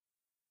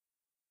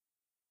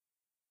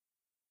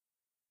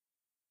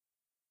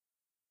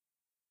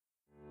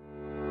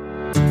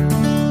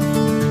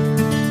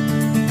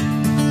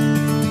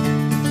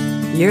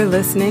You're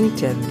listening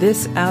to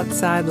This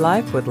Outside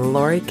Life with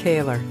Lori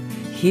Kaler.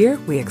 Here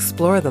we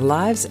explore the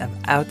lives of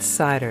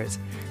outsiders,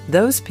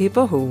 those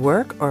people who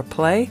work or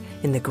play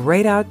in the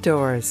great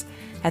outdoors.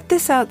 At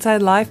This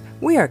Outside Life,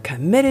 we are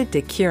committed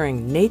to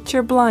curing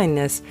nature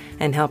blindness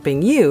and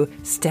helping you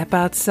step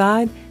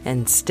outside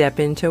and step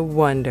into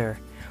wonder.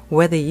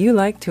 Whether you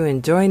like to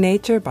enjoy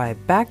nature by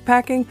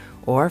backpacking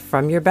or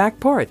from your back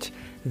porch,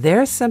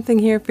 there's something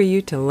here for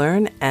you to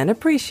learn and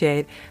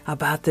appreciate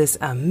about this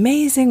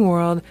amazing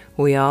world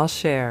we all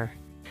share.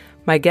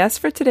 My guest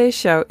for today's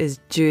show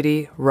is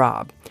Judy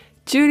Robb.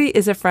 Judy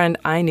is a friend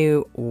I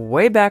knew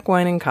way back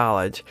when in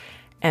college.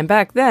 And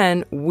back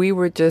then, we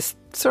were just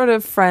sort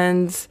of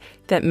friends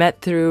that met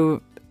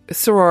through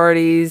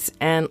sororities.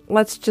 And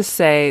let's just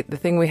say the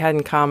thing we had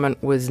in common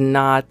was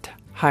not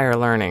higher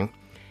learning.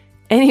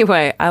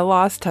 Anyway, I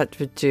lost touch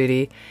with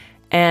Judy.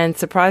 And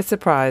surprise,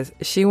 surprise,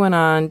 she went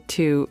on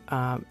to,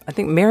 I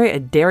think, marry a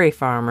dairy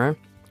farmer,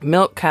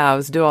 milk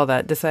cows, do all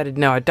that, decided,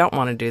 no, I don't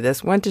want to do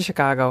this, went to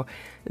Chicago,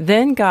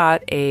 then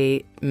got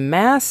a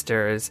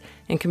master's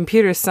in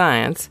computer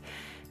science,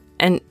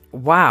 and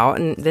wow,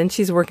 and then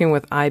she's working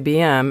with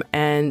IBM,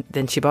 and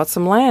then she bought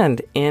some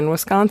land in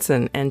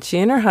Wisconsin, and she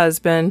and her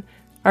husband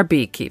are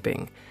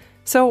beekeeping.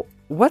 So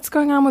what's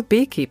going on with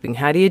beekeeping?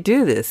 How do you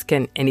do this?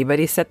 Can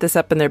anybody set this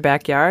up in their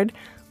backyard?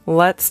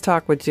 Let's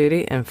talk with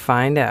Judy and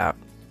find out.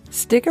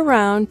 Stick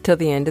around till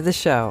the end of the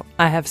show.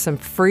 I have some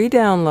free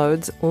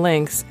downloads,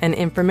 links, and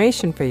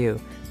information for you,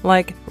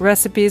 like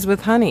recipes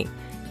with honey,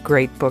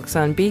 great books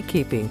on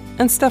beekeeping,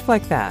 and stuff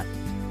like that.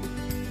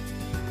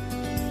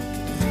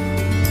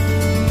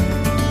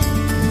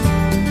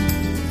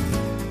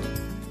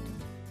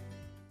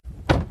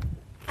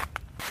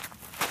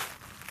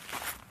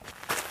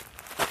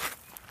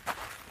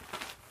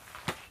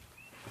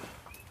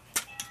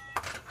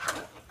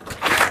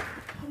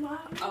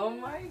 Oh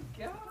my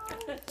God.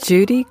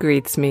 Judy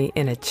greets me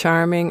in a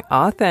charming,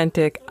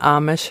 authentic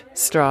Amish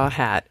straw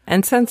hat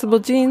and sensible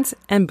jeans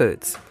and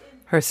boots.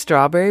 Her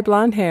strawberry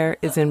blonde hair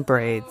is in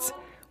braids.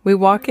 We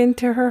walk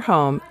into her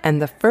home,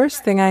 and the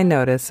first thing I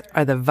notice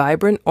are the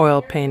vibrant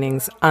oil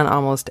paintings on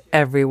almost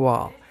every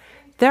wall.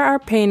 There are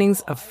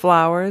paintings of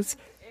flowers,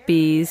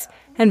 bees,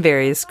 and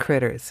various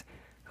critters.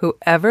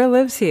 Whoever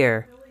lives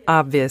here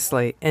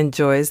obviously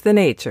enjoys the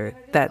nature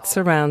that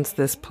surrounds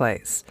this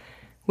place.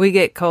 We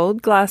get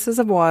cold glasses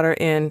of water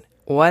in,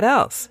 what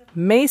else?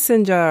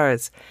 Mason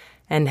jars,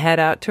 and head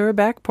out to her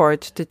back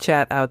porch to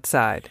chat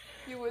outside.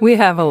 We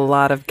have a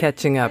lot of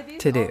catching up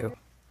to do.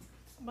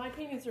 My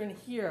paintings are in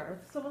here.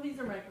 Some of these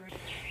are my...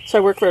 So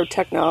I work for a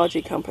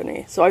technology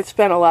company, so I've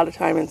spent a lot of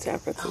time in San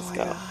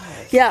Francisco.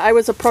 Oh, yeah, I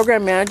was a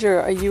program manager,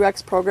 a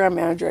UX program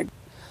manager.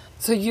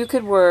 So you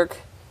could work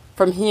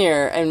from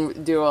here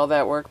and do all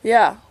that work?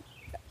 Yeah.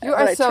 You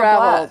are so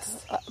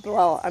blessed.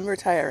 Well, I'm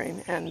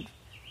retiring, and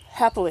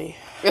happily.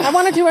 I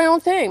want to do my own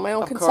thing, my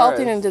own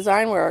consulting and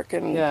design work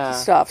and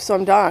stuff. So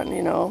I'm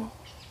done,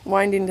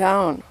 winding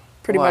down.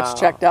 Pretty much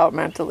checked out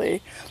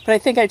mentally. But I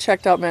think I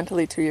checked out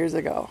mentally 2 years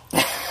ago.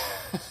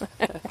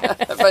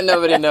 But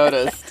nobody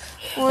noticed.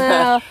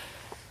 Well,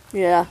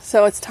 yeah,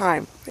 so it's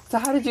time. So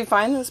how did you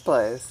find this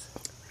place?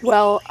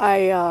 Well,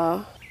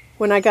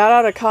 when I got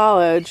out of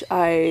college,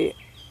 I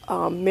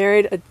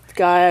married a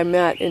guy I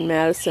met in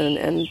Madison,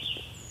 and,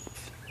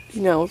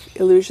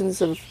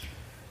 illusions of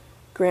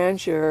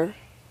grandeur,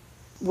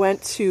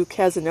 went to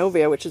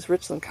Cazenovia, which is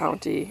Richland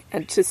County,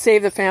 and to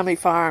save the family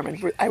farm.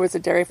 And I was a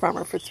dairy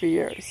farmer for 3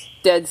 years.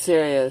 Dead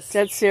serious.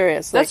 Dead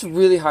serious. That's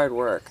really hard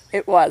work.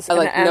 It was.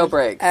 No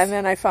breaks. And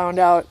then I found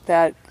out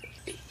that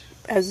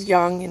as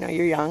young,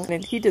 you're young,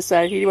 and he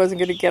decided he wasn't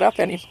going to get up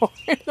anymore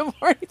in the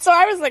morning. So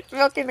I was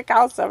milking the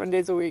cows 7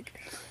 days a week.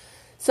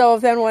 So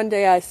then one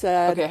day I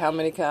said... Okay, how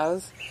many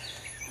cows?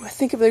 I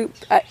think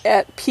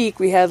at peak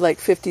we had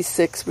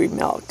 56 we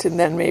milked, and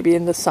then maybe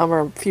in the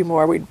summer a few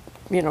more we'd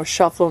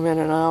shuffle them in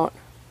and out.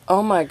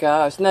 Oh my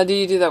gosh. Now do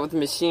you do that with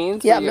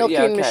machines? Yeah,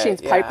 milking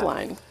machines,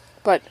 pipeline.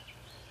 But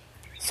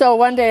so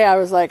one day I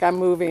was like, I'm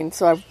moving,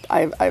 so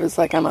I was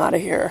like, I'm out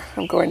of here.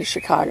 I'm going to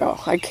Chicago.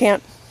 I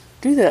can't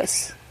do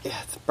this.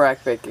 Yeah, it's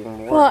backbreaking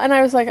work. Well, and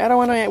I was like, I don't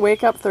want to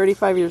wake up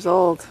 35 years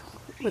old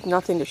with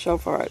nothing to show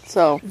for it.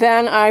 So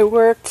then I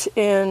worked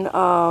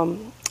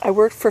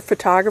for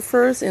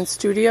photographers in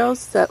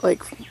studios that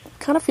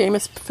kind of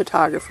famous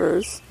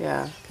photographers.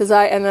 Yeah.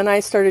 And then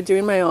I started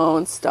doing my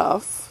own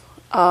stuff.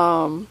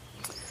 Then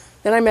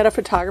I met a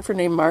photographer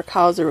named Mark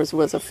Hauser,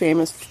 was a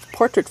famous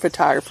portrait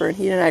photographer, and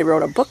he and I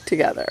wrote a book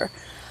together.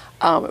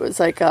 It was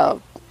like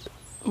a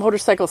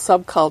motorcycle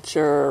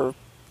subculture.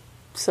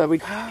 So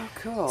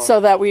cool. So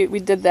that we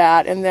did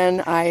that, and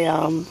then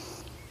I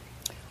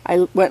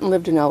went and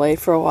lived in LA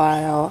for a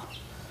while,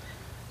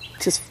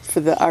 just for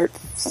the art,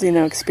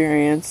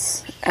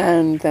 experience.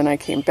 And then I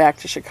came back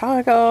to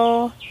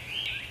Chicago,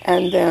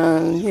 and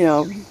then,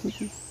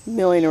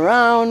 milling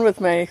around with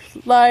my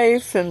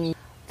life. And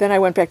then I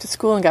went back to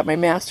school and got my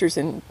master's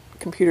in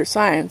computer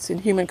science in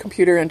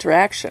human-computer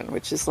interaction,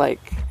 which is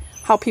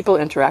how people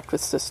interact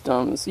with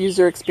systems,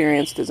 user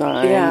experience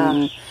design.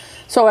 Yeah.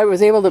 So I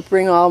was able to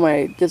bring all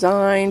my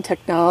design,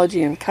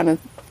 technology, and kind of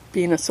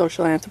being a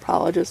social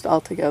anthropologist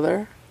all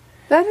together.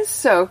 That is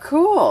so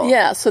cool.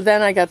 Yeah, so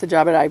then I got the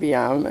job at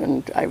IBM,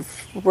 and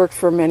I've worked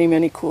for many,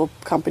 many cool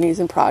companies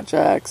and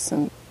projects,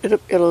 and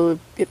it'll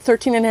be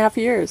 13 and a half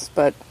years,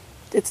 but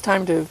it's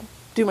time to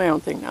do my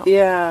own thing now.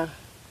 Yeah.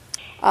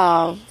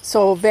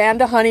 So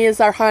Vanda Honey is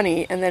our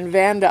honey, and then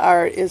Vanda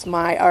Art is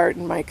my art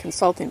and my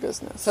consulting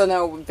business. So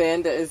now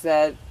Vanda, is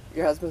that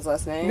your husband's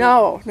last name?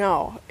 No,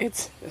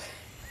 it's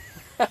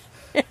no.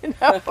 You've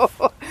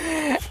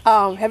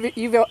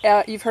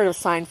heard of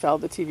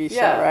Seinfeld, the TV show,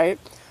 Yeah. right?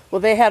 Well,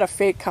 they had a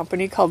fake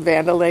company called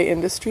Vandalay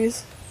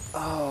Industries.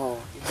 Oh,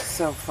 it's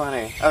so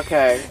funny.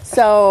 Okay.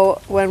 So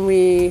when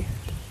we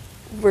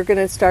were going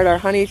to start our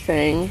honey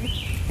thing,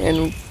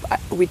 and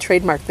we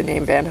trademarked the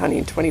name Van Honey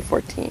in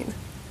 2014.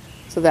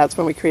 So that's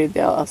when we created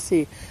the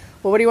LLC.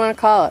 Well, what do you want to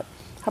call it?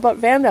 How about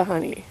Vanda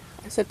Honey?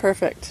 I said,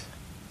 perfect.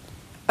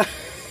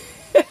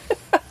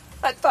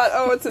 I thought,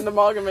 it's an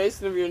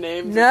amalgamation of your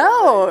names.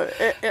 No.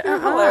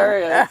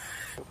 Hilarious.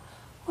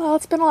 Well,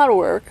 it's been a lot of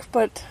work,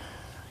 but,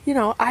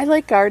 I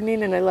like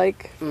gardening, and I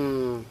like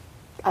being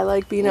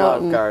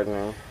out in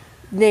gardening.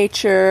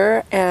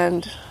 nature,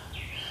 and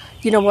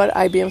you know what?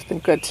 IBM's been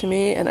good to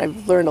me, and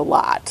I've learned a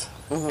lot,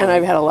 and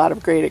I've had a lot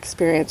of great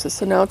experiences.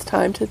 So now it's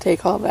time to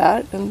take all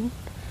that and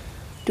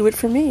do it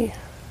for me.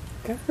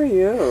 Good for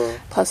you.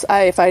 Plus,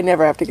 if I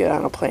never have to get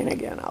on a plane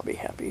again, I'll be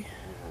happy.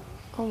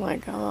 Oh my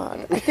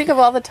God. I think of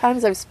all the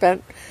times I've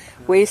spent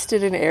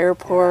wasted in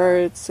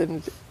airports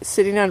and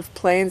sitting on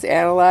planes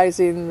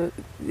analyzing,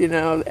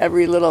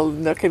 every little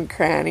nook and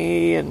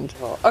cranny. And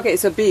Okay,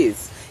 so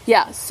bees.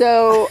 yeah,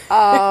 so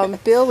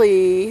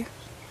Billy,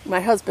 my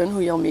husband, who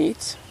you'll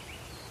meet,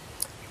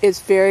 is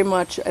very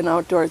much an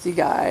outdoorsy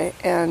guy,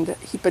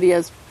 but he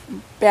has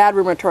bad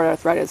rheumatoid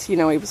arthritis. He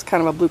was kind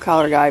of a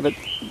blue-collar guy, but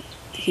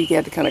he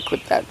had to kind of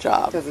quit that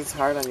job. Because it's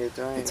hard on your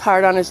joints. It's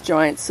hard on his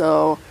joints,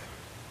 so,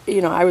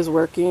 I was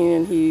working,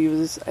 and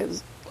you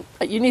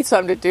need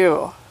something to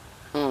do.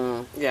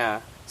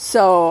 Yeah.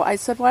 So I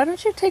said, why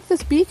don't you take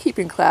this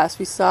beekeeping class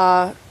we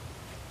saw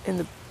in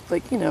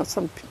the,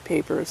 some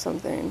paper or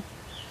something.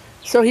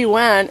 So he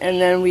went,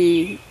 and then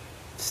we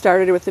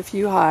started with a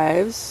few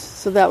hives.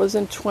 So that was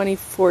in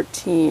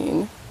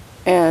 2014,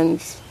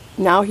 and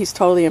now he's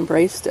totally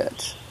embraced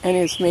it, and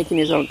he's making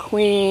his own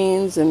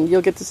queens, and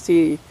you'll get to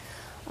see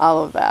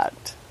all of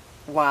that.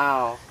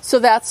 Wow. So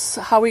that's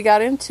how we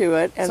got into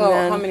it. And so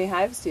then, how many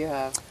hives do you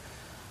have?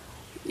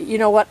 You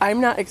know what?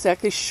 I'm not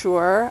exactly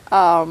sure.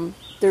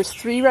 There's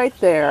 3 right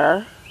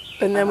there,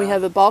 and then we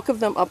have the bulk of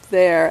them up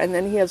there, and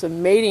then he has a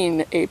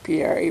mating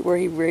apiary where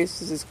he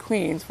raises his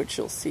queens, which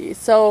you'll see.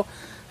 So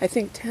I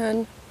think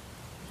 10,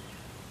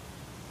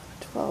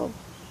 12,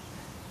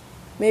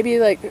 maybe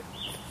like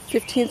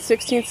 15,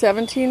 16,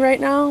 17 right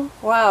now.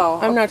 Wow.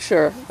 I'm not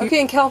sure.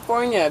 Okay, in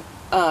California,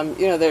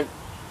 they're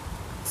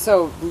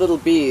so little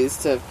bees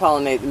to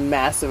pollinate a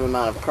massive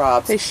amount of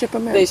crops. They ship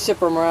them in. They ship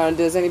them around.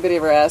 Does anybody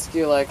ever ask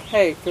you, like,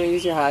 hey, can we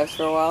use your hives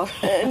for a while?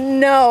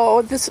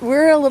 No,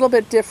 we're a little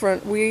bit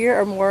different. We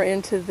are more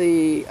into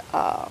the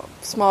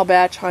small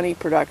batch honey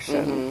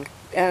production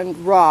and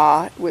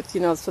raw with,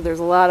 so there's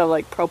a lot of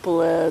like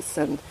propolis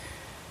and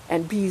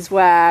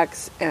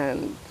beeswax,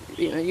 and,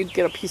 you'd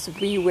get a piece of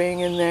bee wing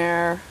in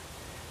there,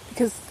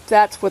 because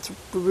that's what's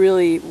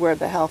really where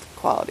the health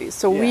quality is.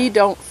 So we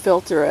don't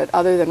filter it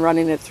other than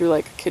running it through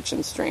like a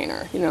kitchen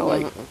strainer,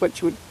 like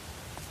what you would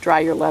dry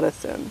your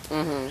lettuce in.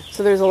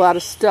 So there's a lot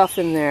of stuff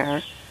in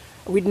there.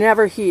 We'd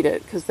never heat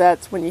it, because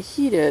that's when you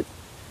heat it,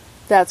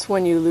 that's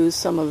when you lose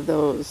some of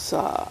those,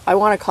 I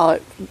want to call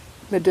it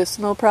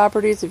medicinal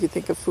properties, if you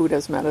think of food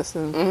as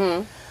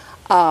medicine.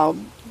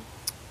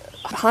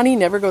 Honey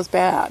never goes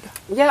bad.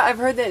 Yeah, I've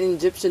heard that in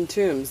Egyptian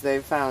tombs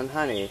they've found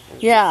honey.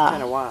 It's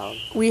kind of wild.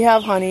 We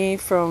have honey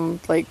from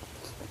like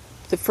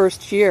the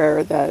first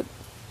year that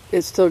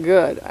is still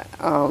good.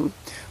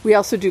 We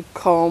also do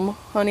comb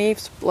honey.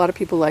 A lot of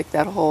people like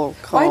that whole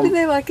comb. Why do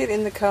they like it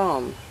in the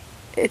comb?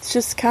 It's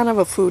just kind of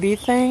a foodie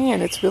thing,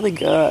 and it's really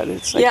good.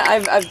 It's like, yeah,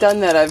 I've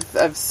done that.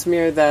 I've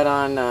smeared that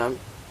on.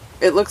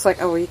 It looks like,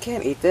 you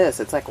can't eat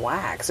this. It's like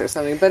wax or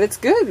something, but it's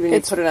good when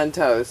you put it on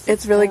toast.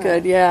 It's really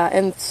good, yeah.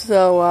 And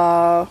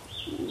so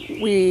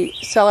we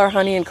sell our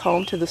honey and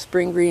comb to the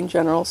Spring Green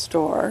General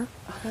Store.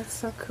 Oh, that's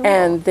so cool.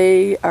 And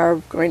they are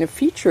going to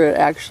feature it,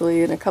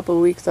 actually, in a couple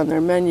of weeks on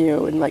their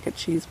menu in like a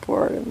cheese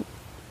board. And,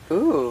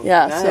 ooh,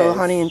 yeah, nice. So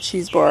honey and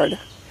cheese board.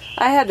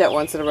 I had that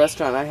once at a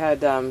restaurant. I had,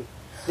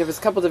 there was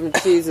a couple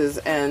different cheeses,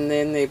 and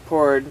then they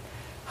poured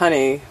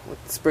honey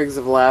with sprigs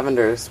of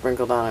lavender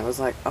sprinkled on it. I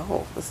was like,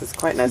 this is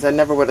quite nice. I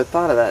never would have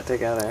thought of that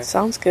together.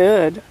 Sounds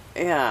good.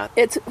 Yeah.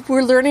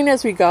 We're learning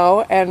as we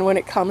go, and when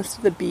it comes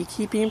to the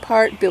beekeeping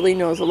part, Billy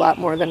knows a lot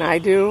more than I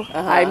do.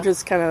 I'm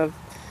just kind of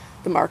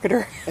the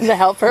marketer and the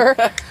helper.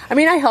 I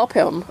mean, I help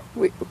him,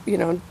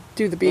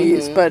 do the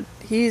bees, but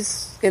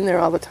he's in there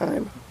all the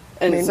time.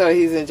 And so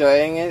he's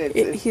enjoying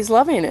it? He's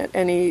loving it,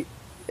 and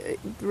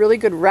really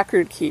good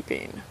record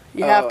keeping.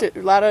 You have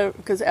to,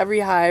 because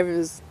every hive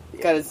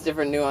got its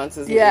different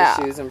nuances and Yeah.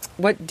 issues. And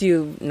what do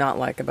you not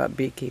like about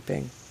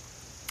beekeeping?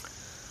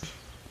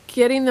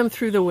 Getting them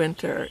through the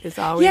winter is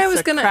always Yeah, I was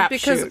a gonna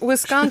because crapshoot.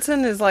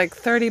 Wisconsin is like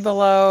 30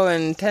 below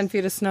and 10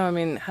 feet of snow. I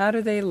mean, how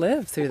do they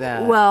live through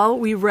that? Well,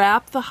 we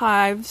wrap the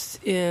hives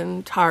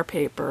in tar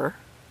paper,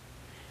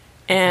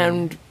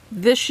 and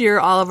this year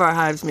all of our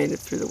hives made it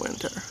through the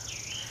winter.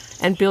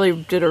 And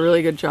Billy did a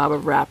really good job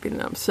of wrapping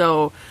them.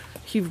 So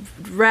he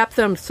wrapped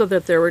them so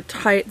that they were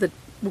tight.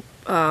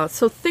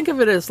 So think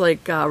of it as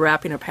like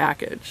wrapping a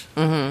package.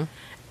 Mm-hmm.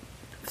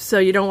 So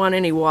you don't want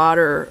any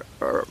water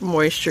or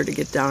moisture to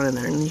get down in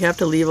there, and you have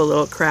to leave a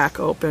little crack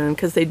open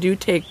because they do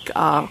take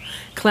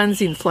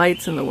cleansing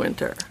flights in the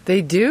winter.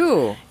 They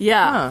do.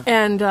 Yeah, Huh.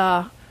 and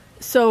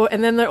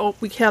and then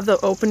we have the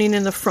opening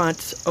in the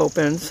front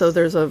open.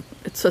 So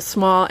it's a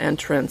small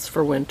entrance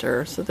for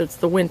winter. So that's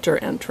the winter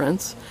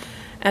entrance,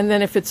 and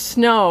then if it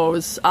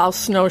snows, I'll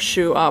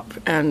snowshoe up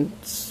and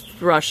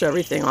brush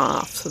everything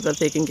off so that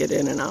they can get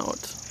in and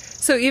out.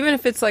 So even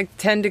if it's like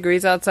 10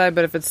 degrees outside,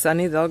 but if it's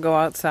sunny, they'll go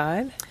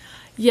outside?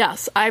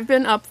 Yes, I've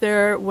been up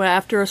there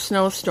after a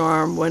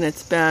snowstorm when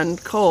it's been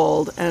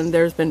cold and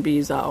there's been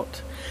bees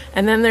out.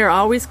 And then they're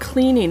always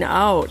cleaning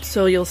out,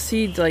 so you'll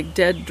see like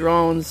dead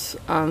drones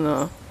on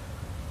the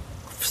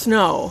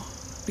snow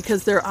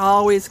because they're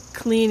always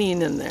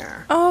cleaning in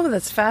there. Oh,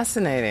 that's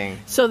fascinating.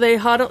 So they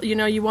huddle,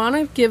 you want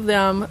to give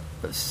them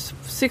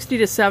 60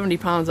 to 70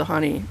 pounds of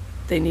honey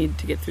they need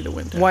to get through the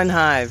winter. One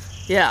hive.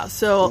 Yeah,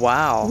 so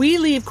Wow. we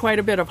leave quite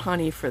a bit of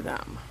honey for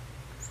them.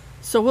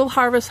 So we'll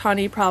harvest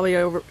honey probably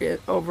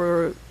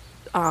over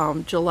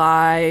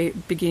July,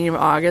 beginning of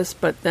August,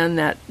 but then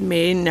that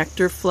main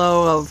nectar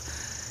flow of,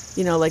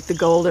 like the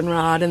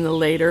goldenrod and the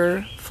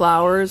later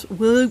flowers,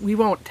 we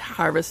won't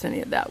harvest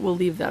any of that. We'll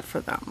leave that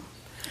for them.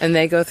 And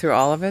they go through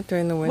all of it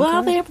during the winter?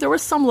 Well, there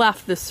was some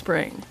left this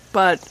spring,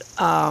 but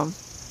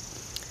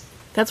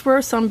that's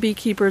where some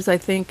beekeepers, I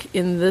think,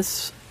 in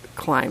this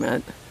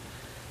climate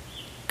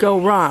go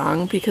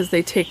wrong because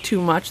they take too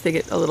much, they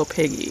get a little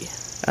piggy.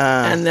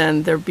 And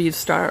then their bees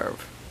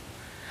starve.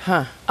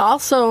 Huh.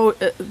 Also,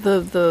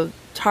 the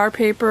tar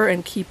paper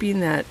and keeping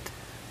that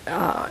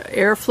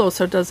airflow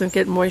so it doesn't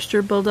get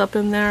moisture build up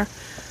in there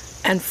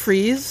and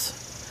freeze,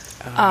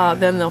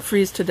 then they'll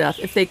freeze to death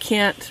if they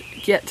can't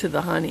get to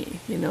the honey,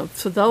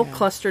 So they'll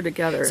cluster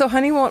together. So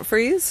honey won't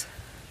freeze?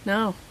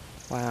 No.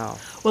 Wow.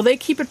 Well, they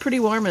keep it pretty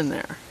warm in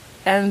there.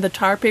 And the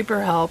tar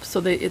paper helps, so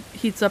it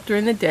heats up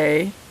during the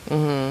day.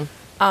 Mm-hmm.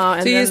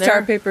 So you use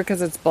tar paper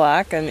because it's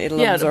black and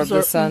it'll absorb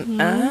the sun?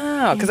 Mm-hmm.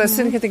 Oh, because I was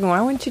sitting here thinking,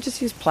 why wouldn't you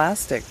just use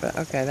plastic? But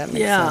okay, that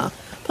makes sense.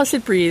 Plus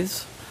it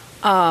breathes.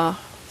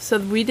 So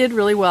we did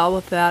really well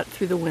with that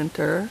through the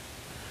winter.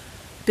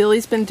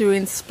 Billy's been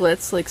doing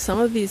splits. Like some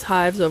of these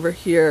hives over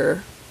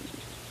here,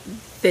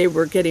 they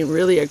were getting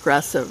really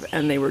aggressive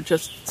and they were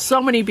just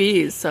so many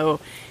bees. So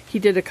he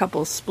did a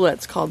couple of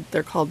splits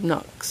they're called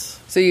nooks.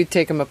 So you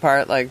take them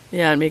apart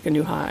and make a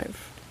new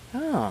hive.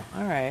 Oh,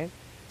 all right.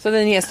 So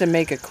then he has to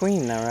make a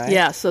queen though, right?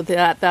 Yeah, so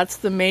that's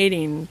the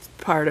mating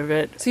part of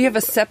it. So you have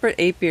a separate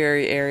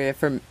apiary area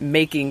for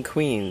making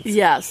queens.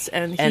 Yes,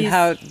 and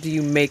how do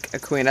you make a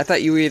queen? I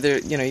thought you were either,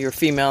 you're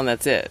female and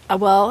that's it.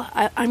 Well,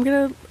 I'm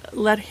going to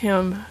let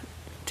him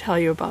tell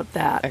you about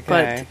that.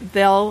 Okay.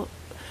 But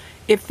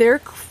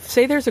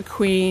say there's a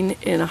queen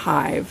in a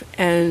hive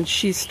and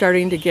she's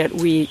starting to get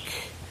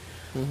weak,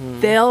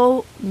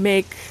 they'll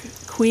make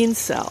queen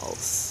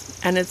cells.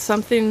 And it's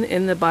something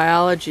in the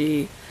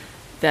biology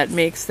that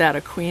makes that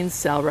a queen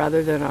cell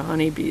rather than a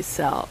honeybee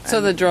cell. So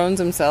the drones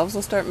themselves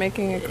will start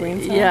making a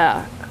queen cell?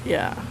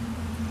 Yeah.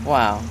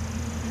 Wow.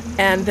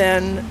 And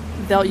then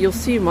you'll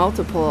see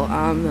multiple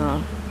on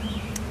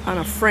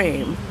a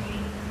frame.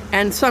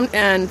 And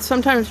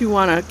sometimes you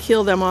want to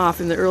kill them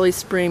off in the early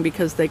spring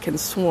because they can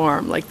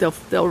swarm. Like they'll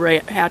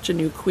hatch a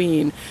new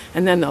queen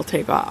and then they'll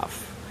take off.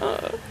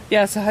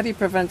 Yeah, so how do you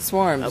prevent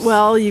swarms?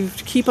 Well, you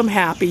keep them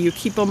happy. You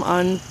keep them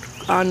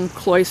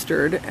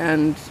uncloistered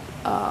and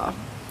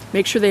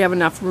make sure they have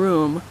enough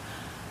room.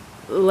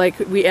 Like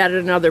we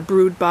added another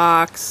brood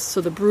box.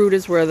 So the brood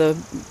is where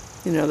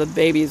the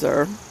babies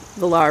are,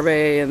 the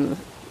larvae, and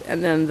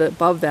then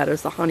above that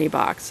is the honey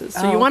boxes.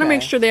 So you want to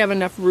make sure they have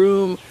enough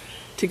room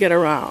to get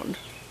around.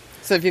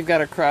 So if you've got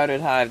a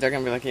crowded hive, they're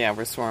going to be like, yeah,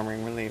 we're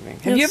swarming, we're leaving.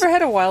 Have you ever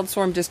had a wild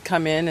swarm just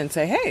come in and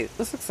say, hey,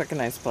 this looks like a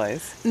nice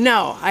place?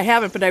 No, I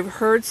haven't, but I've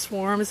heard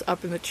swarms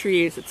up in the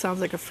trees. It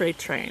sounds like a freight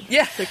train.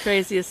 Yeah. It's the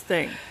craziest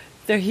thing.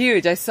 They're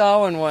huge. I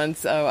saw one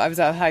once. I was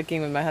out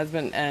hiking with my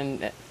husband,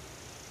 and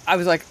I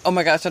was like, oh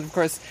my gosh, and of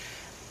course,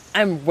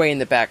 I'm way in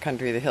the back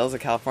country of the hills of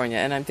California,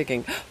 and I'm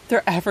thinking,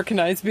 they're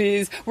Africanized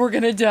bees. We're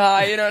going to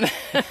die.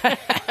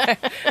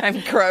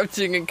 I'm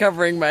crouching and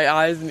covering my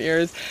eyes and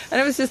ears.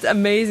 And it was just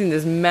amazing.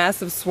 This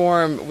massive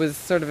swarm was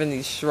sort of in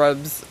these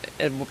shrubs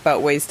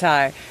about waist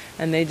high,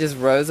 and they just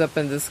rose up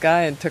in the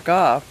sky and took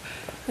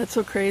off. That's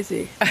so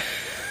crazy.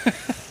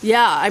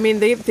 Yeah, I mean,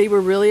 they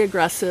were really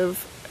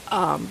aggressive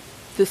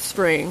this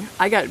spring.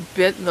 I got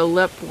bit in the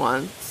lip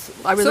once.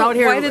 I was out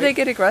here. Why did they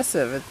get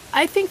aggressive?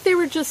 I think they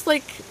were just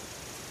like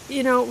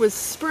it was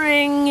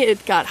spring.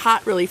 It got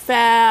hot really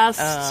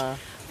fast.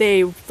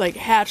 They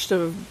hatched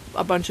a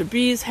bunch of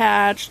bees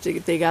hatched.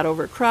 They got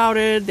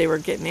overcrowded. They were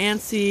getting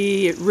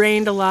antsy. It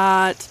rained a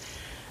lot.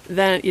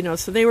 Then,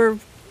 so they were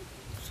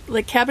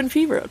like cabin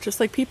fever, just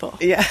like people.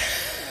 Yeah.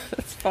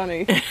 That's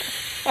funny.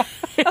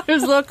 It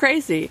was a little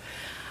crazy.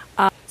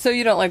 So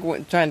you don't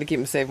like trying to keep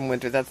them safe in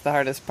winter? That's the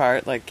hardest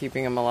part, like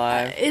keeping them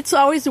alive? It's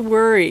always a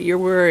worry. You're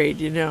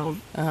worried,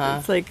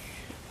 It's like,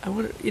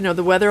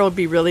 the weather will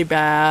be really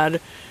bad.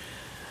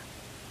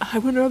 I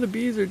wonder how the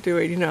bees are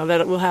doing,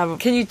 that it will have...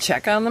 Can you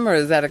check on them, or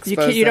is that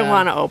exposed? You don't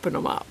want to open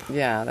them up.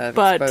 Yeah,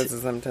 that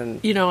exposes them to...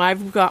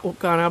 I've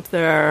gone up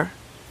there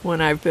when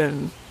I've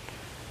been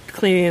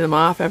cleaning them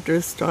off after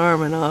a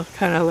storm, and I'll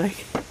kind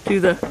of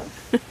do the...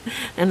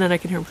 and then I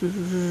can hear...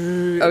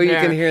 Oh, you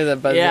can hear the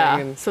buzzing.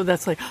 Yeah, so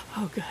that's like,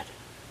 oh, good.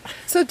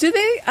 So do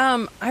they...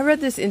 I read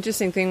this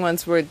interesting thing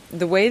once where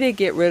the way they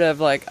get rid of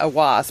like a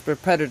wasp or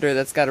predator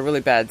that's got a really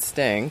bad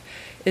sting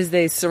is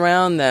they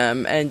surround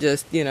them and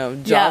just,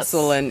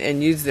 jostle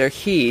and use their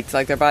heat,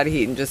 like their body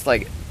heat, and just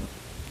like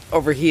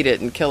overheat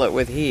it and kill it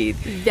with heat.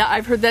 Yeah,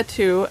 I've heard that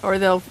too. Or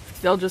they'll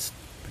just,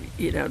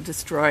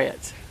 destroy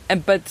it.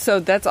 But so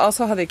that's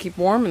also how they keep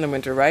warm in the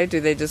winter, right? Do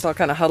they just all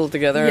kind of huddle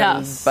together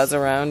and buzz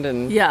around?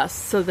 And yes,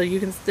 so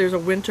that there's a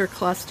winter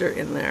cluster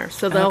in there.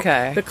 So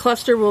the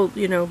cluster will,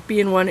 be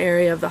in one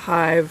area of the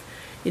hive,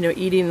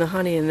 eating the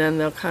honey, and then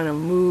they'll kind of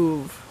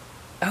move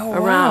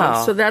around.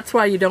 Wow. So that's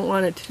why you don't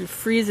want it to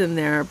freeze in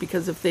there,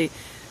 because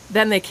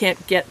then they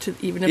can't get to,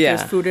 even if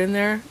there's food in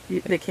there,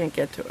 they can't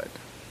get to it.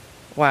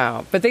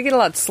 Wow. But they get a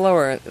lot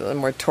slower and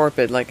more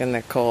torpid, like in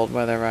the cold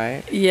weather,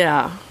 right?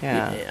 Yeah.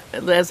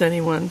 As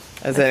anyone.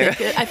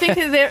 I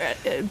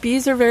think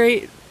bees are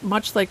very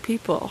much like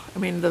people. I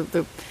mean,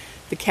 the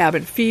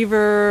cabin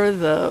fever,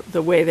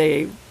 the way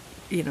they,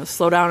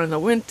 slow down in the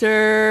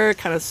winter,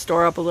 kind of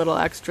store up a little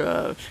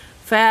extra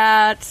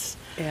fat.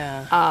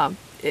 Yeah.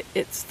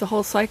 It's the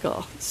whole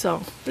cycle.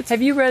 So,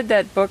 have you read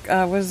that book?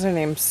 What is her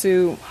name?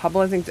 Sue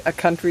Hubble, I think, A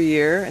Country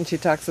Year, and she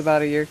talks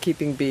about a year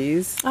keeping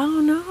bees.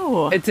 Oh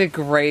no! It's a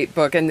great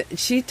book, and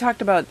she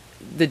talked about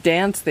the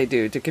dance they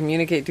do to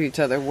communicate to each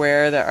other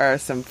where there are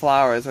some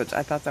flowers, which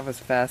I thought that was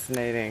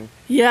fascinating.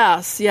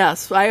 Yes.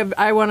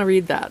 I want to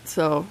read that.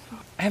 So,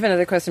 I have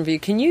another question for you.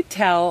 Can you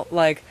tell,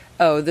 like,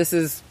 oh, this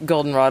is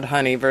goldenrod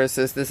honey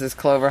versus this is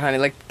clover honey?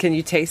 Like, can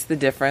you taste the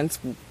difference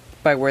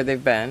by where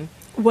they've been?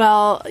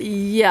 Well,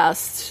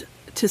 yes,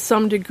 to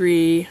some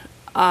degree,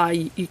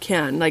 you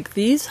can. Like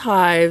these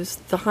hives,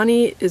 the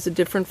honey is a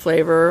different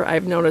flavor,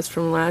 I've noticed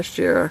from last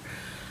year,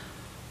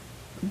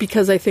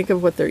 because I think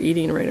of what they're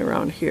eating right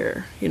around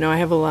here. I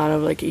have a lot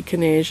of like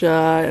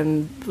echinacea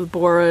and the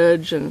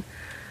borage, and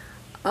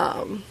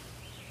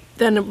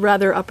then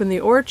rather up in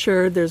the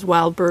orchard, there's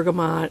wild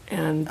bergamot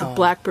and the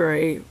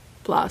blackberry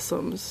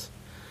blossoms.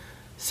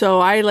 So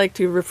I like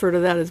to refer to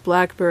that as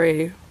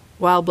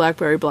wild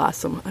blackberry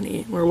blossom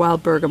honey, or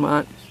wild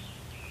bergamot.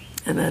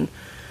 And then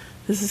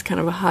this is kind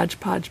of a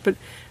hodgepodge, but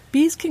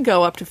bees can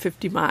go up to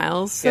 50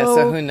 miles.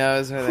 So who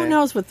knows? Who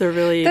knows what they're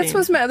really eating? That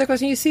was my other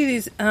question. You see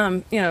these,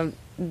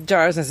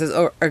 jars and it says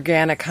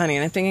organic honey,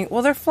 and I'm thinking,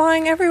 well, they're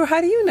flying everywhere.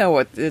 How do you know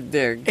what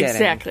they're getting?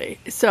 Exactly.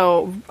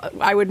 So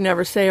I would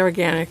never say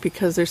organic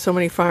because there's so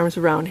many farms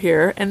around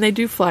here, and they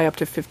do fly up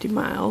to 50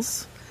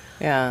 miles.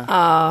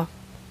 Yeah.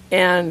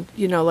 And,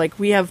 like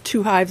we have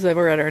 2 hives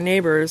over at our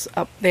neighbors.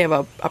 They have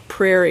a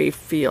prairie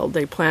field.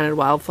 They planted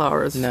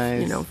wildflowers,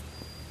 nice. A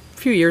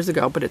few years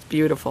ago, but it's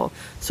beautiful.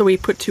 So we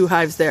put 2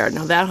 hives there.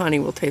 Now that honey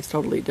will taste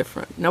totally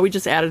different. Now we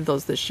just added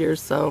those this year,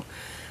 so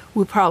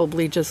we'll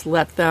probably just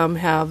let them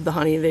have the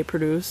honey they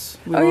produce.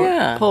 We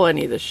won't pull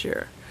any this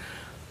year.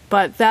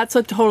 But that's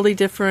a totally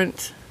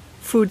different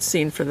food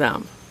scene for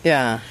them.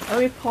 Yeah. Let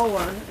me pull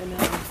one, and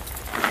then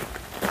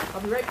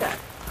I'll be right back.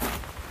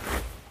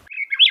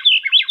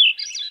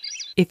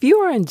 If you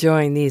are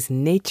enjoying these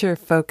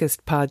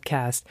nature-focused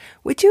podcasts,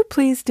 would you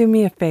please do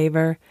me a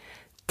favor?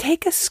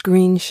 Take a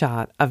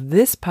screenshot of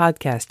this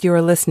podcast you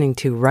are listening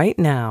to right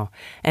now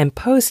and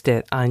post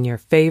it on your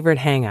favorite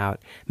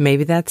hangout.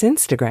 Maybe that's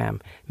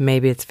Instagram.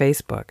 Maybe it's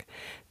Facebook.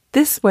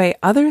 This way,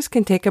 others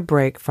can take a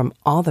break from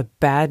all the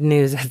bad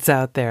news that's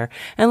out there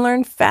and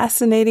learn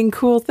fascinating,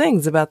 cool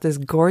things about this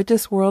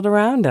gorgeous world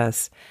around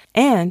us.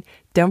 And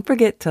don't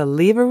forget to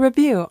leave a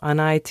review on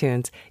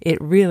iTunes. It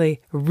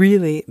really,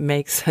 really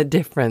makes a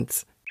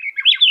difference.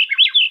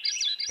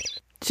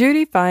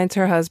 Judy finds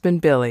her husband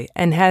Billy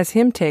and has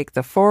him take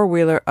the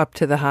 4-wheeler up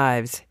to the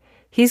hives.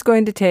 He's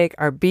going to take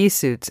our bee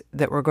suits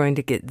that we're going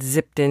to get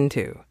zipped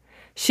into.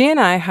 She and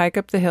I hike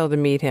up the hill to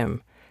meet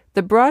him.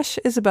 The brush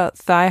is about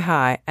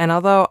thigh-high, and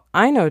although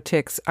I know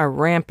ticks are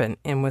rampant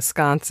in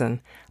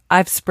Wisconsin,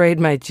 I've sprayed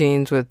my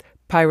jeans with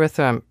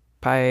pyrethrum.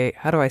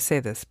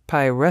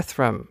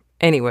 Pyrethrum.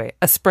 Anyway,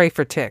 a spray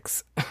for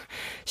ticks.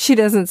 She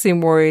doesn't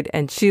seem worried,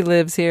 and she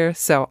lives here,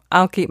 so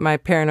I'll keep my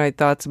paranoid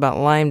thoughts about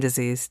Lyme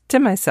disease to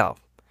myself.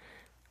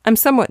 I'm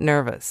somewhat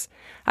nervous.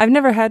 I've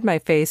never had my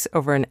face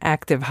over an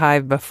active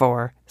hive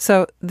before,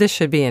 so this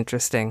should be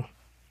interesting.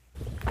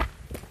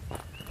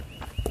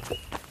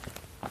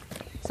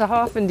 So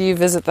how often do you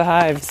visit the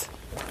hives?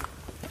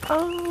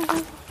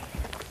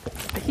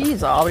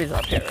 He's always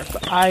up here,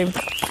 but I've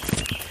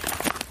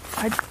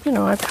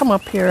come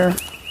up here a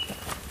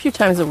few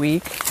times a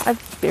week. I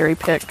berry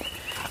pick,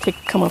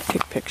 come up,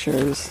 take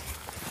pictures.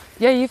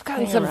 Yeah, you've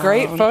gotten some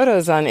great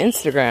photos on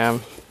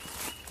Instagram.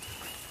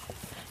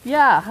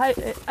 Yeah,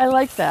 I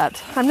like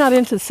that. I'm not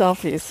into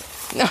selfies.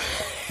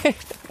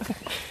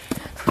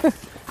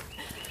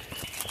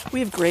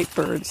 We have great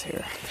birds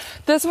here.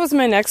 This was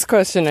my next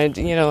question.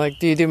 Do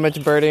you do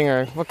much birding,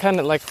 or what kind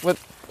of,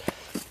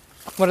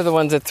 what are the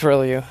ones that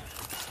thrill you?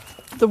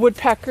 The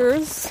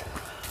woodpeckers,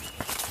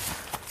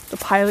 the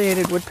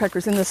pileated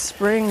woodpeckers. In the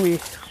spring, we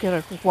get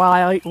a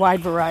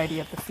wide variety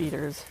of the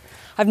feeders.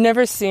 I've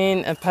never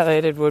seen a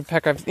pileated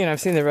woodpecker.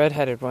 I've seen the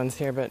red-headed ones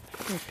here, but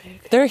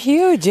they're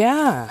huge,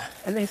 yeah.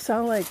 And they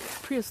sound like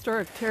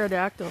prehistoric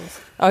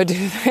pterodactyls. Oh,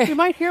 do they? You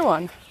might hear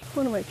one.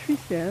 One of my tree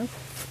stands.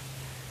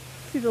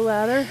 See the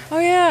ladder? Oh,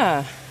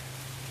 yeah.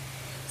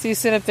 So you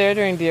sit up there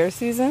during deer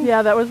season?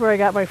 Yeah, that was where I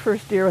got my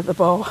first deer with a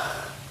bow.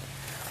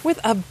 With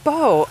a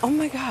bow? Oh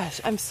my gosh,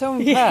 I'm so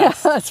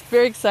impressed. Yeah, it's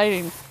very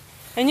exciting.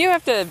 And you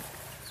have to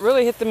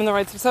really hit them in the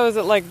right spot. So is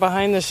it like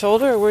behind the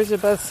shoulder, or where's your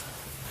best?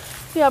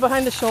 Yeah,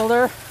 behind the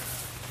shoulder.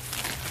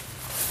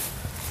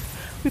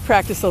 We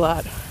practice a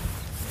lot.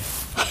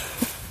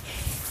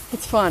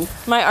 It's fun.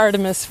 My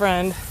Artemis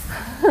friend.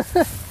 All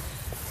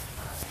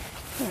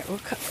right, we'll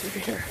cut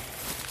through here.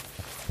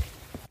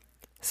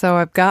 So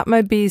I've got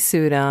my bee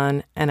suit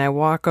on, and I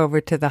walk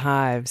over to the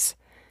hives.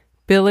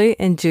 Billy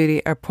and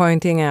Judy are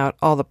pointing out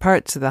all the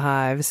parts of the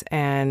hives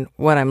and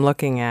what I'm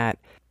looking at.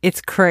 It's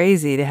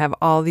crazy to have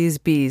all these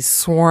bees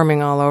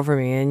swarming all over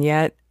me, and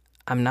yet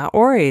I'm not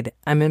worried.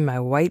 I'm in my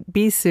white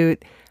bee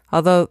suit,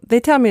 although they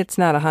tell me it's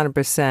not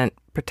 100%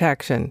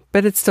 protection,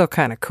 but it's still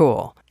kind of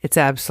cool. It's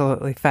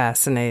absolutely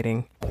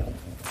fascinating.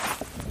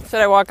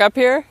 Should I walk up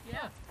here?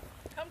 Yeah.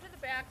 Come to the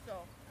back,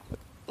 though.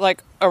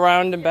 Like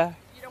around and back?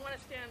 You don't want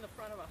to stand in the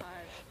front of a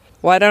hive.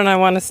 Why don't I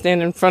want to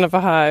stand in front of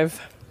a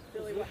hive?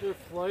 Their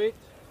flight,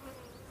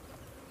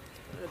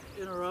 it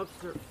interrupts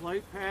their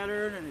flight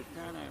pattern, and it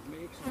kind of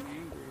makes them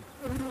angry.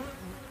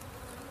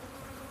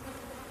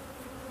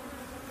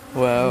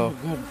 Whoa.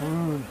 Good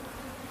brood.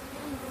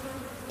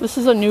 This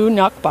is a new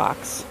nuck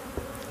box.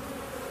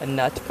 A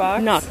nut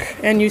box?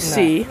 Nuck.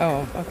 N-U-C.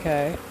 Oh,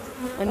 okay.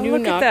 A new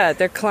look nuck. at that.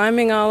 They're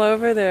climbing all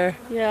over there.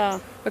 Yeah.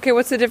 Okay,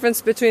 what's the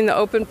difference between the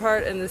open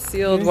part and the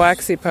sealed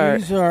waxy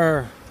part? These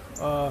are,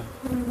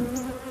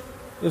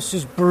 this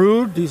is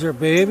brood, these are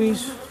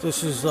babies.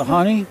 This is the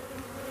honey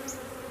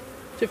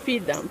To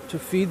feed them. to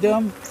feed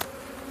them,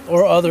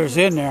 or others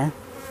in there.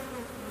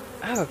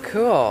 Oh,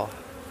 cool.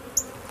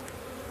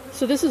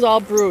 So this is all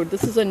brood.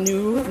 This is a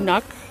new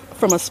nuck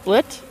from a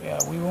split. Yeah,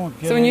 we won't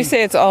get So when you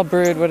say it's all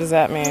brood, what does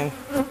that mean?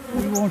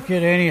 we won't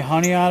get any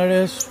honey out of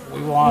this.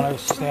 We want to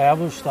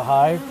establish the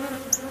hive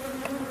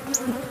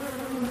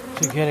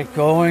to get it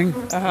going.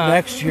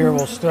 Next year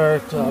we'll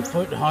start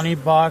putting honey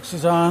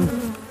boxes on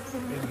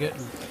and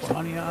getting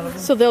honey out of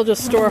them. So they'll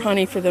just store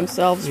honey for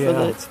themselves for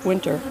the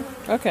winter.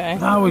 Okay.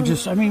 Now we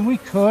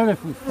could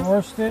if we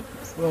forced it,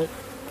 but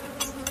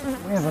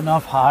we have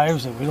enough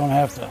hives that we don't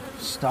have to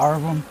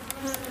starve them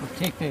or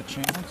take that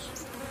chance.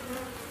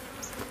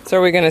 So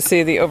are we going to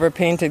see the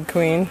overpainted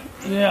queen?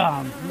 Yeah,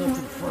 I'm looking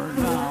for her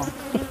now.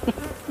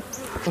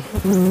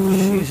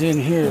 She's in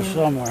here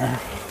somewhere.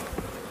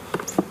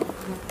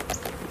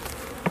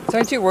 So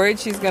aren't you worried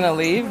she's going to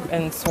leave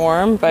and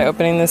swarm by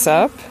opening this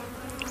up?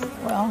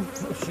 Well,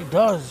 if she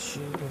does,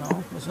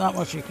 there's not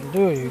much you can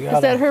do.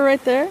 Is that her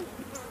right there?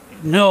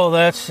 No,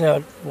 that's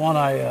that one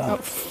I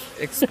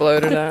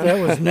Exploded on. that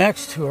was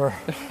next to her.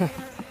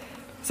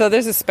 So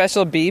there's a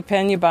special bee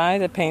pen you buy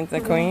to paint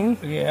the queen?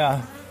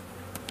 Yeah.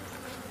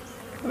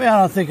 I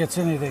don't think it's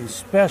anything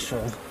special.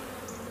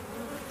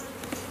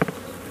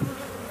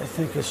 I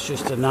think it's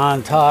just a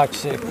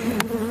non-toxic,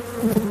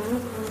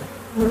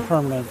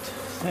 permanent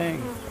thing.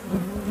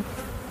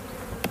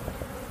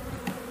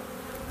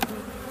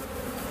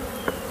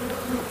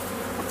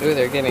 Ooh,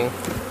 they're getting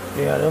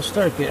Yeah, they'll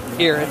start getting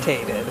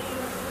irritated.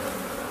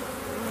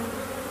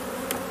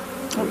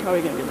 I'm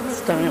probably going to get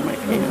stung in my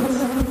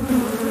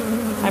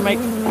pants. I might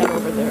head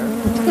over there.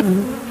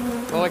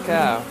 Holy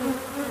cow.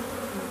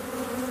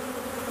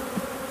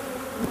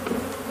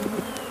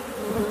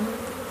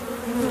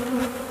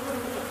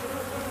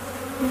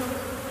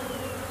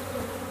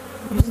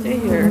 You stay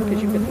here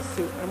because you get the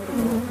suit. I'm going to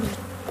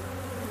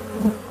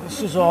go.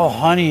 This is all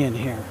honey in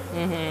here.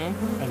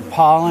 Mm-hmm. And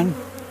pollen.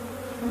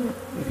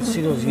 You can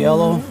see those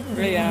yellow.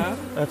 Yeah.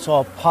 That's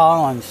all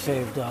pollen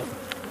saved up.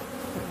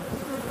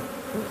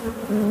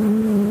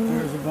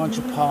 There's a bunch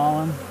of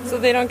pollen. So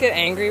they don't get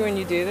angry when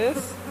you do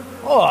this?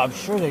 Oh, I'm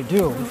sure they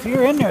do. If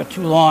you're in there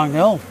too long,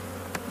 they'll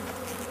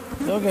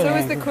get So angry.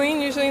 is the queen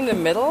usually in the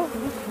middle?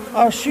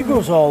 Oh, she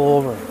goes all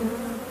over.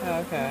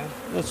 Oh, okay.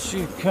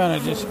 She kind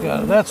of just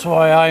got. That's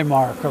why I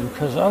mark them,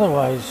 because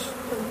otherwise,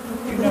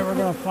 you're never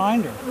going to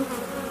find her.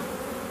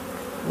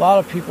 A lot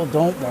of people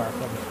don't mark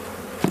them.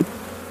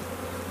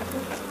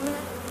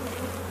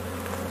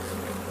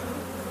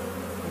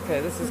 Okay,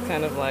 this is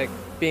kind of like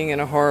being in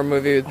a horror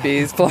movie with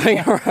bees flying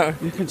around.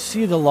 You can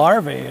see the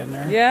larvae in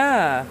there.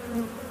 Yeah.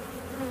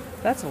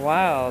 That's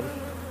wild.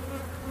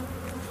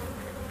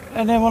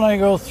 And then when I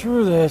go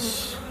through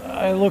this,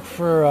 I look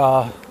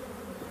for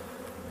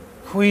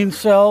queen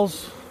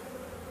cells.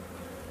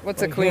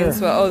 What's a Right queen here.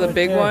 cell? Oh, the Right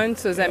big there. one?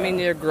 So does that mean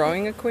you're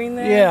growing a queen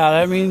there? Yeah,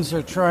 that means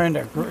they're trying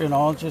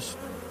to, just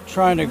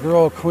trying to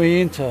grow a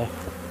queen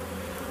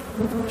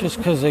just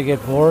because they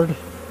get bored.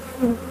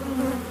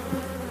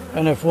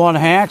 And if one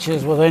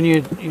hatches, well, then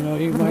you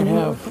might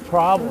have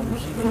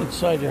problems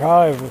inside your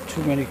hive with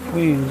too many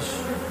queens.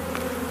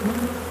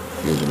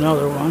 Here's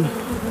another one.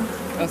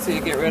 Oh, so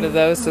you get rid of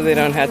those so they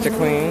don't hatch a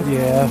queen?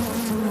 Yeah.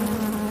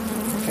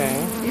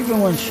 Okay. Even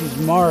when she's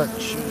marked,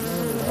 she's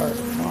really hard to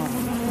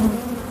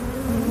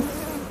find.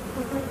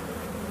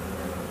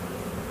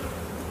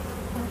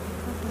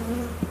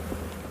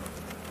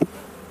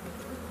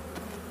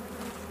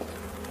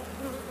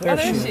 There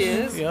she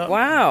is. Yep.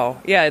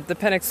 Wow. Yeah, the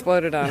pen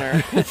exploded on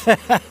her.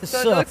 So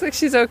it looks like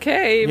she's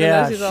okay, even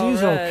yeah, though she's all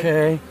red.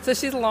 okay. So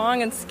she's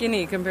long and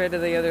skinny compared to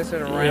the other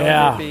sort of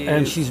rounder bees.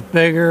 And she's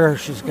bigger.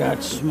 She's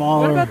got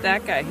smaller. What about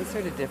that guy? He's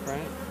sort of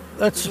different.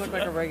 That's Doesn't look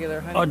like a regular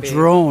a honeybee.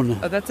 drone.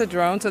 Oh, that's a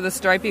drone? So the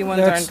stripy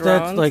ones aren't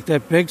drones? That's like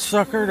that big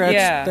sucker.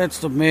 That's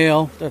the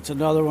male. That's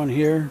another one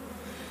here.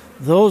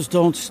 Those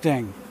don't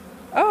sting.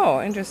 Oh,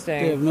 They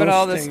interesting. have no But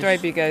all the stings.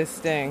 stripy guys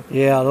sting.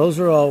 Yeah, those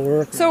are all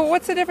working. So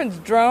what's the difference?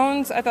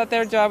 Drones? I thought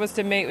their job was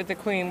to mate with the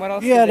queen. What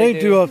else Yeah, do they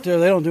do up there.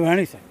 They don't do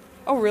anything.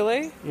 Oh,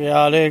 really?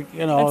 Yeah, And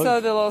so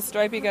the little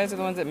stripy guys are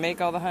the ones that make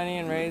all the honey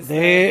and raise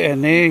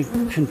they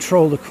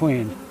control the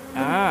queen.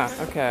 Ah,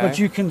 okay. But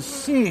you can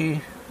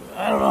see,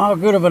 I don't know how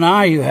good of an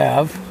eye you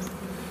have.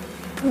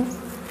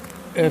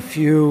 If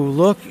you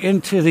look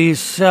into these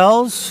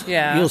cells,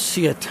 Yeah. you'll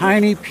see a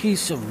tiny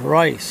piece of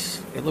rice.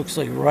 It looks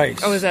like rice.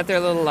 Oh, is that their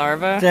little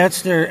larva?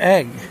 That's their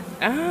egg.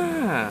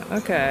 Ah,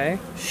 okay.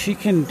 She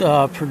can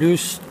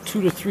produce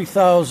 2,000 to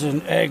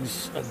 3,000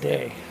 eggs a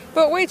day.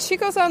 But wait, she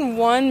goes on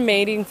one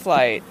mating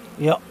flight.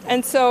 Yep.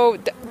 And so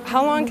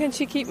how long can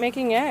she keep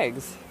making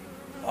eggs?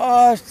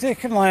 They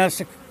can last.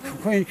 A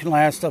queen can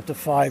last up to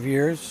 5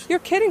 years. You're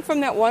kidding.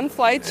 From that one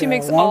flight, she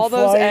makes One all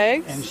those flight,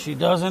 eggs? and she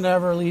doesn't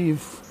ever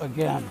leave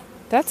again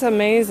That's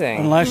amazing.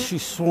 unless she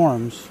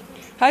swarms.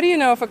 How do you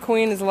know if a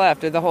queen is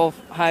left or the whole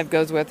hive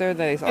goes with her?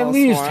 They all At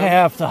least swarm?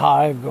 half the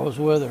hive goes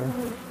with her.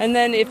 And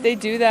then if they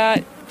do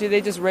that, do they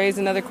just raise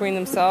another queen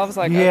themselves?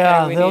 Like,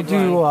 Yeah, okay, we they'll need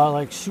do one.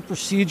 like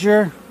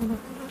supersedure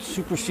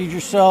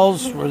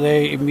cells where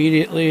they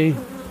immediately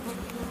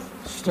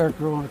start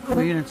growing a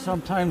queen, and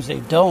sometimes they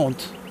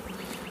don't.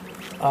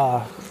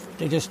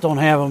 They just don't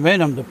have them in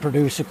them to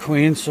produce a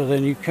queen, so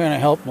then you kind of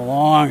help them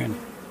along, and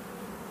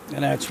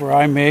that's where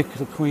I make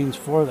the queens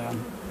for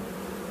them.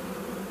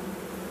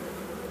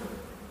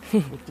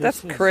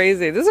 That's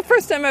crazy. This is the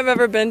first time I've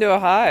ever been to a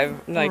hive,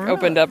 like really?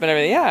 opened up and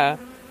everything. Yeah.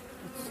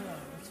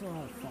 It's a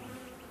lot of fun.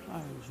 I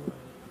enjoy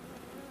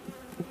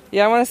it.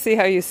 Yeah, I want to see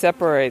how you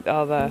separate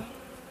all the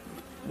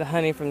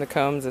honey from the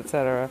combs,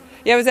 etc.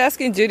 Yeah, I was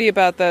asking Judy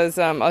about those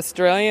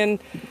Australian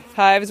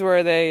hives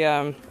where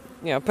they,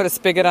 put a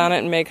spigot on it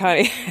and make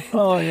honey.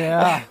 Oh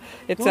yeah.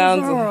 It Those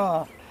sounds.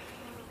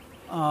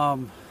 are,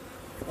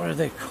 what do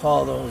they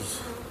call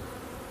those?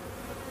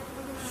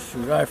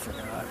 Shoot, I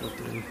forgot what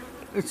they.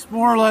 It's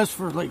more or less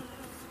for like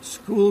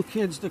school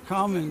kids to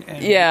come and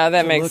Yeah,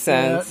 that to makes look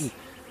at, sense. and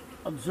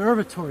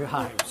observatory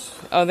hives.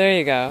 Oh, there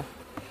you go.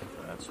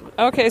 That's what.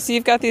 Okay, so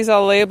you've got these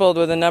all labeled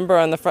with a number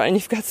on the front, and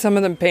you've got some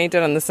of them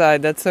painted on the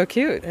side. That's so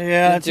cute.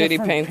 Yeah, Did Judy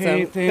different paint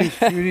them?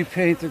 paintings. Judy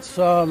painted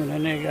some, and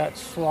then they got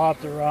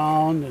slopped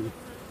around, and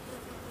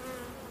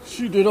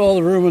she did all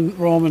the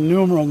Roman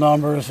numeral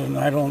numbers, and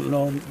I don't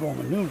know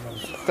Roman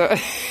numerals. So-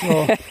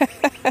 So,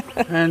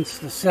 hence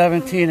the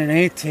 17 and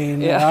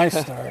 18 Yeah. that I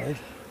started.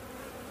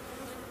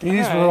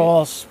 These All were right.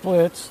 all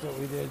splits that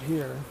we did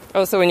here.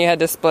 oh, so when you had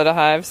to split a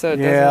hive, so it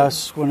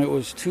Yes, when it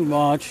was too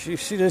much. You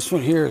see, this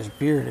one here is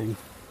bearding.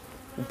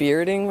 doesn't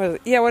bearding.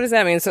 What does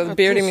that mean? So It's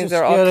bearding means just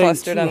they're all getting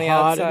clustered too on the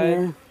hot in outside.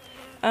 there.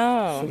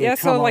 Oh, So they yeah.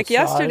 So come like outside.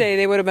 yesterday,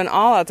 they would have been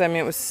all outside. I mean,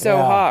 it was so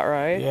Yeah. hot,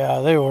 right? Yeah,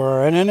 they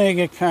were, and then they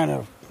get kind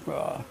of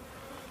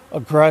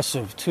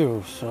aggressive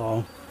too.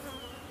 So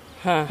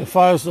Huh. if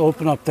I was to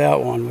open up that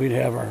one, we'd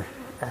have our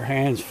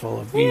hands full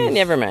of bees. Yeah,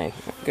 never mind.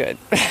 Good.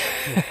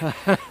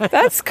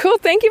 That's cool.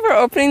 Thank you for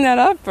opening that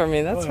up for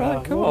me. That's really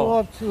We'll cool. go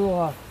up to.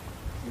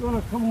 You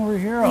want to come over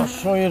here? I'll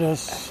show you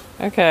this.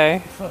 Okay. I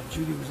thought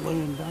Judy was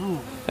laying down.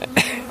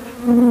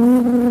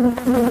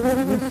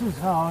 This is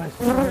how I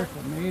start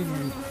the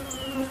mating.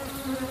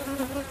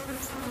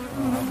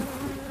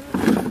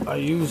 I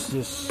use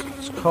this.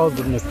 It's called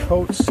the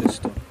Nicote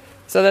system.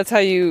 So that's how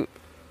you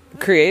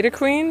create a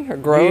queen or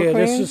grow a Yeah,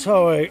 queen? this is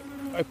how I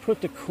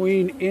put the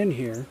queen in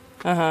here.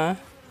 Uh-huh.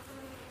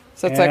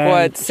 So it's like And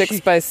what, 6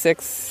 she- by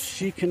 6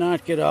 She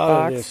cannot get out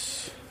Box. of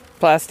this.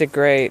 plastic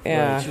grate. Right,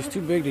 Yeah. she's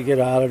too big to get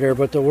out of there,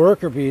 but the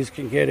worker bees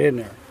can get in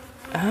there.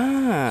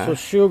 Ah. So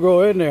she'll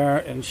go in there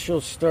and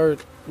she'll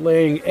start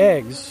laying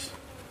eggs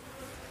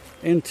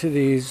into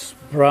these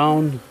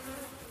brown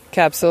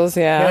Capsules,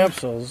 yeah.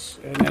 Capsules,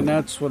 and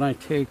that's when I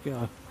take.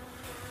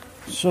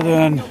 So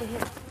then,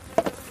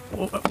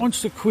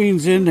 once the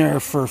queen's in there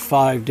for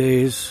 5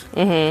 days,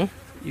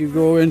 you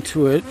go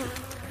into it.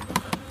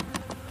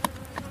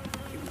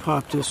 You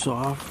pop this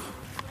off,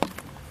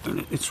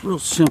 and it's real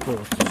simple.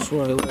 That's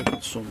why I like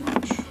it so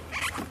much.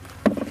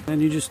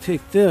 Then you just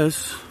take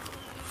this,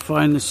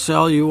 find the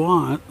cell you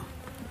want,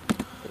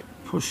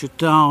 push it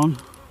down.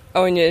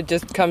 Oh, and it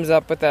just comes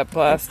up with that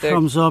plastic.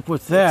 Comes up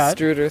with that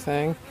extruder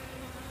thing.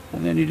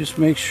 And then you just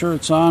make sure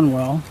it's on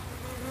well.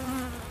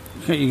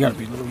 Okay, you got to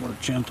be a little more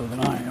gentle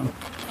than I am.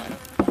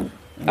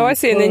 Oh, I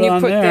see. And then you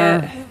put there,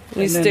 that,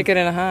 you stick it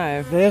in a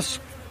hive. This,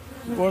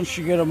 once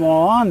you get them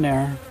all on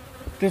there,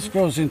 this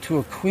goes into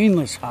a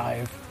queenless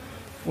hive,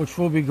 which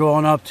we'll be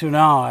going up to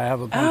now. I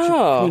have a bunch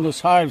of queenless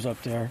hives up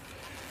there.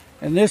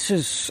 And this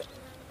is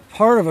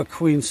part of a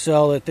queen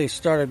cell that they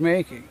started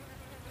making.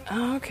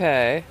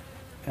 Okay.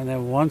 And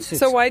then once it's...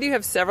 So why do you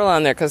have several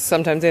on there? Because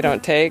sometimes they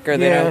don't take or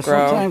they don't grow?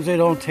 Yeah, sometimes they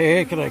don't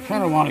take, and I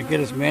kind of want to get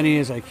as many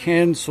as I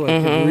can so I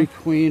can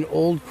requeen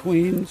old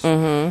queens.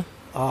 I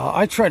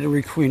try to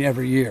requeen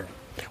every year.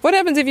 What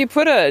happens if you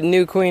put a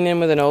new queen in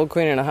with an old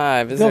queen in a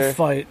hive? They'll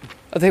fight.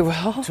 Oh, they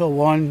will? Until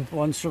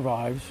one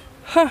survives.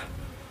 Huh.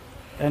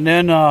 And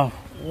then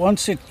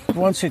once it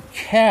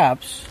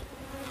caps,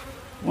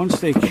 once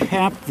they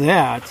cap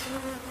that,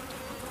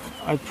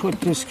 I put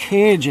this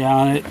cage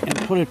on it and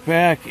put it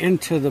back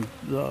into the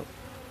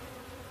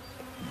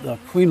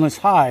queenless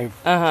hive.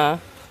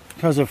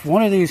 Because if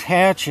one of these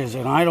hatches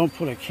and I don't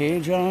put a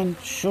cage on,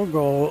 she'll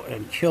go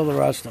and kill the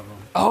rest of them.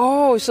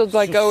 Oh, she'll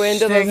go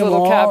into those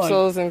little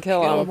capsules and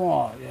kill them.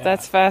 All, yeah.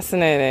 That's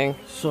fascinating.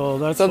 So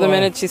the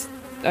minute she's...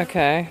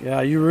 Okay.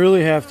 Yeah, you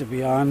really have to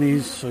be on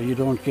these so you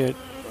don't get...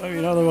 I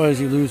mean,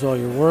 otherwise you lose all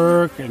your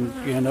work and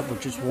you end up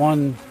with just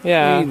one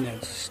queen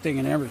that's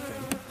stinging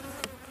everything.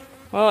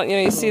 Well,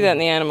 you see that in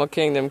the animal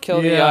kingdom.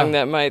 Kill the young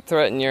that might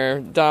threaten your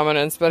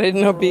dominance, but I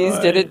didn't know bees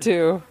did it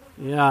too.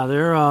 Yeah,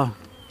 they're,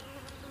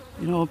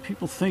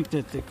 people think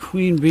that the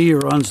queen bee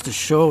runs the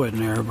show in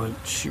there, but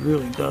she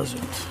really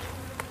doesn't.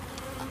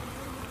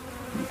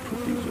 Let me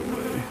put these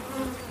away.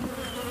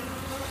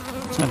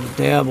 Let's have a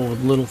dabble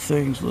with little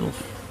things, little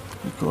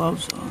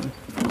gloves on.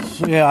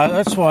 So yeah,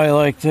 that's why I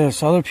like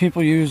this. Other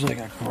people use like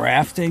a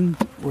grafting,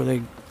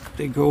 where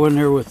they go in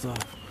there with a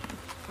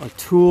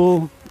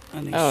tool,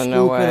 and they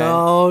scoop it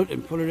out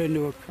and put it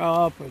into a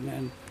cup, and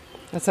then...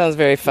 That sounds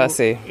very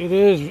fussy. It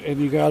is,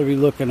 and you got to be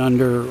looking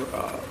under,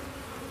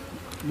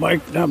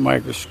 not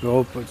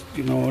microscope, but,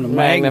 in a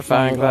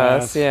magnifying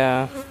glass.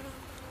 Yeah.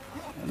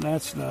 And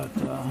that's not...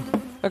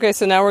 Okay,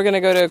 so now we're going to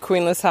go to a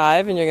queenless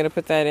hive, and you're going to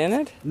put that in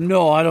it?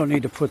 No, I don't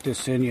need to put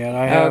this in yet.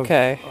 I have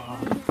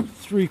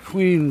 3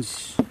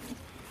 queens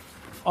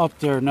up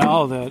there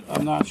now that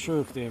I'm not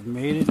sure if they've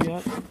mated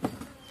yet.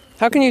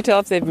 How can you tell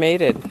if they've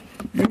mated?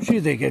 Usually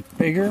they get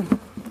bigger.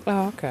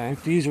 Oh, okay.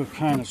 These are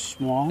kind of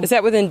small. Is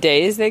that within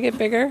days they get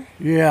bigger?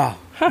 Yeah.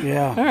 Huh.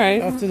 Yeah. All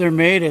right. After they're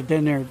mated,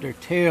 then their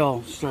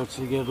tail starts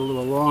to get a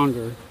little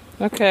longer.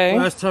 Okay.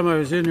 Last time I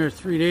was in there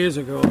 3 days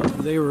ago,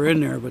 they were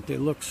in there, but they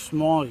looked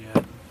small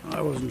yet.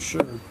 I wasn't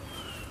sure.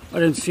 I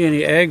didn't see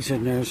any eggs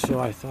in there, so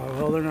I thought,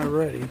 well, they're not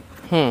ready.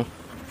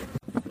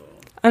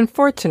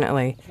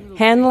 Unfortunately,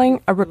 handling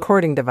a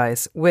recording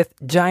device with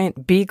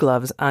giant bee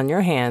gloves on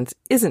your hands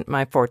isn't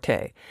my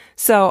forte,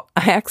 so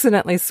I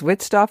accidentally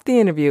switched off the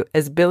interview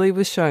as Billy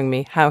was showing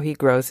me how he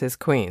grows his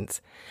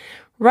queens.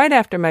 Right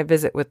after my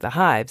visit with the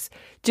hives,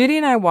 Judy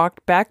and I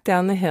walked back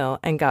down the hill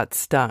and got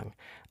stung.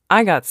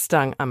 I got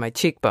stung on my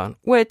cheekbone,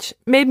 which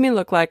made me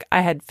look like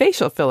I had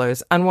facial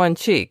fillers on one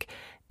cheek,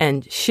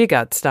 and she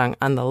got stung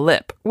on the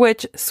lip,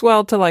 which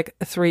swelled to like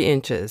 3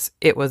 inches.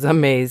 It was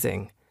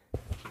amazing.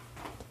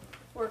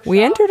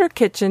 We entered her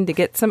kitchen to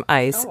get some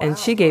ice, and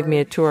she gave me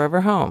a tour of her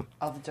home.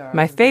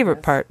 My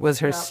favorite part was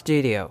her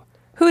studio.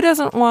 Who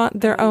doesn't want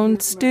their own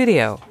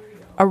studio?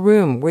 A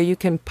room where you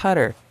can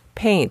putter,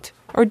 paint,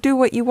 or do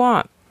what you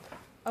want.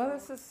 Oh,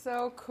 this is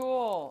so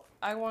cool.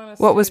 I want a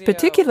studio. What was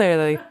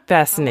particularly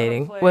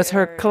fascinating was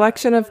her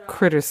collection of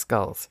critter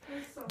skulls.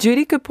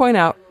 Judy could point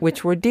out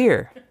which were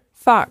deer,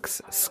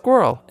 fox,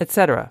 squirrel,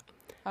 etc.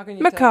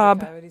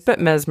 Macabre, but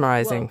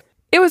mesmerizing.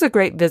 It was a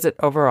great visit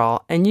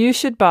overall, and you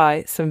should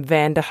buy some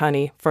Vanda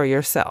honey for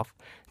yourself.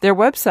 Their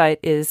website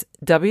is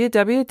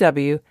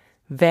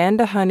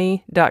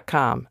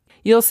www.vandahoney.com.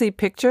 You'll see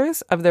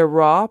pictures of their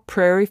raw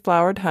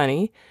prairie-flowered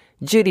honey,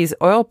 Judy's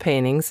oil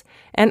paintings,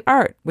 and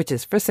art, which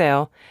is for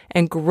sale,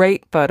 and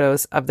great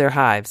photos of their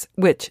hives,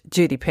 which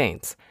Judy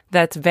paints.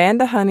 That's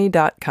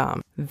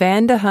vandahoney.com.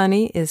 Vanda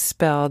honey is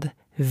spelled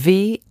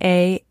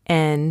VANDEHONEY,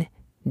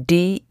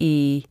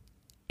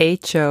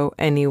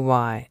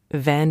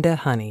 Vanda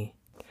honey.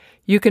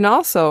 You can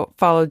also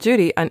follow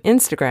Judy on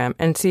Instagram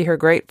and see her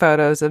great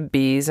photos of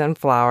bees and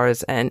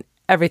flowers and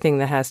everything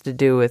that has to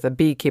do with a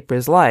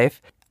beekeeper's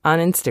life on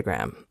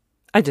Instagram.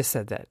 I just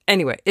said that.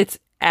 Anyway, it's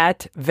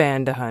at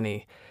Vanda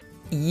honey.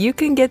 You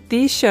can get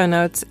these show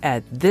notes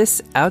at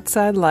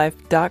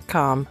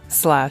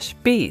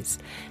thisoutsidelife.com/bees.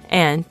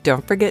 And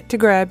don't forget to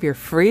grab your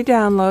free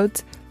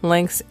downloads,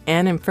 links,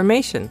 and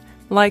information,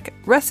 like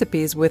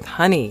recipes with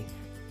honey,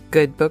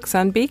 good books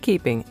on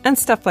beekeeping, and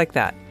stuff like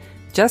that.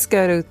 Just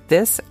go to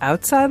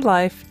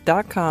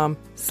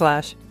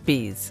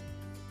thisoutsidelife.com/bees.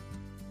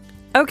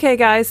 Okay,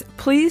 guys,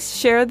 please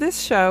share this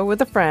show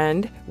with a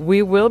friend.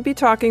 We will be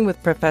talking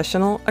with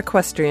professional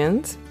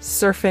equestrians,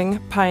 surfing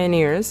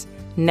pioneers,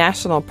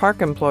 national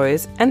park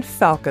employees, and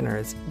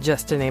falconers,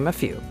 just to name a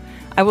few.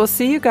 I will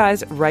see you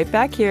guys right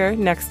back here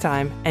next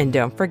time, and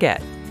don't forget,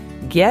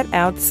 get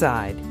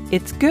outside.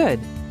 It's good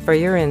for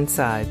your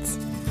insides.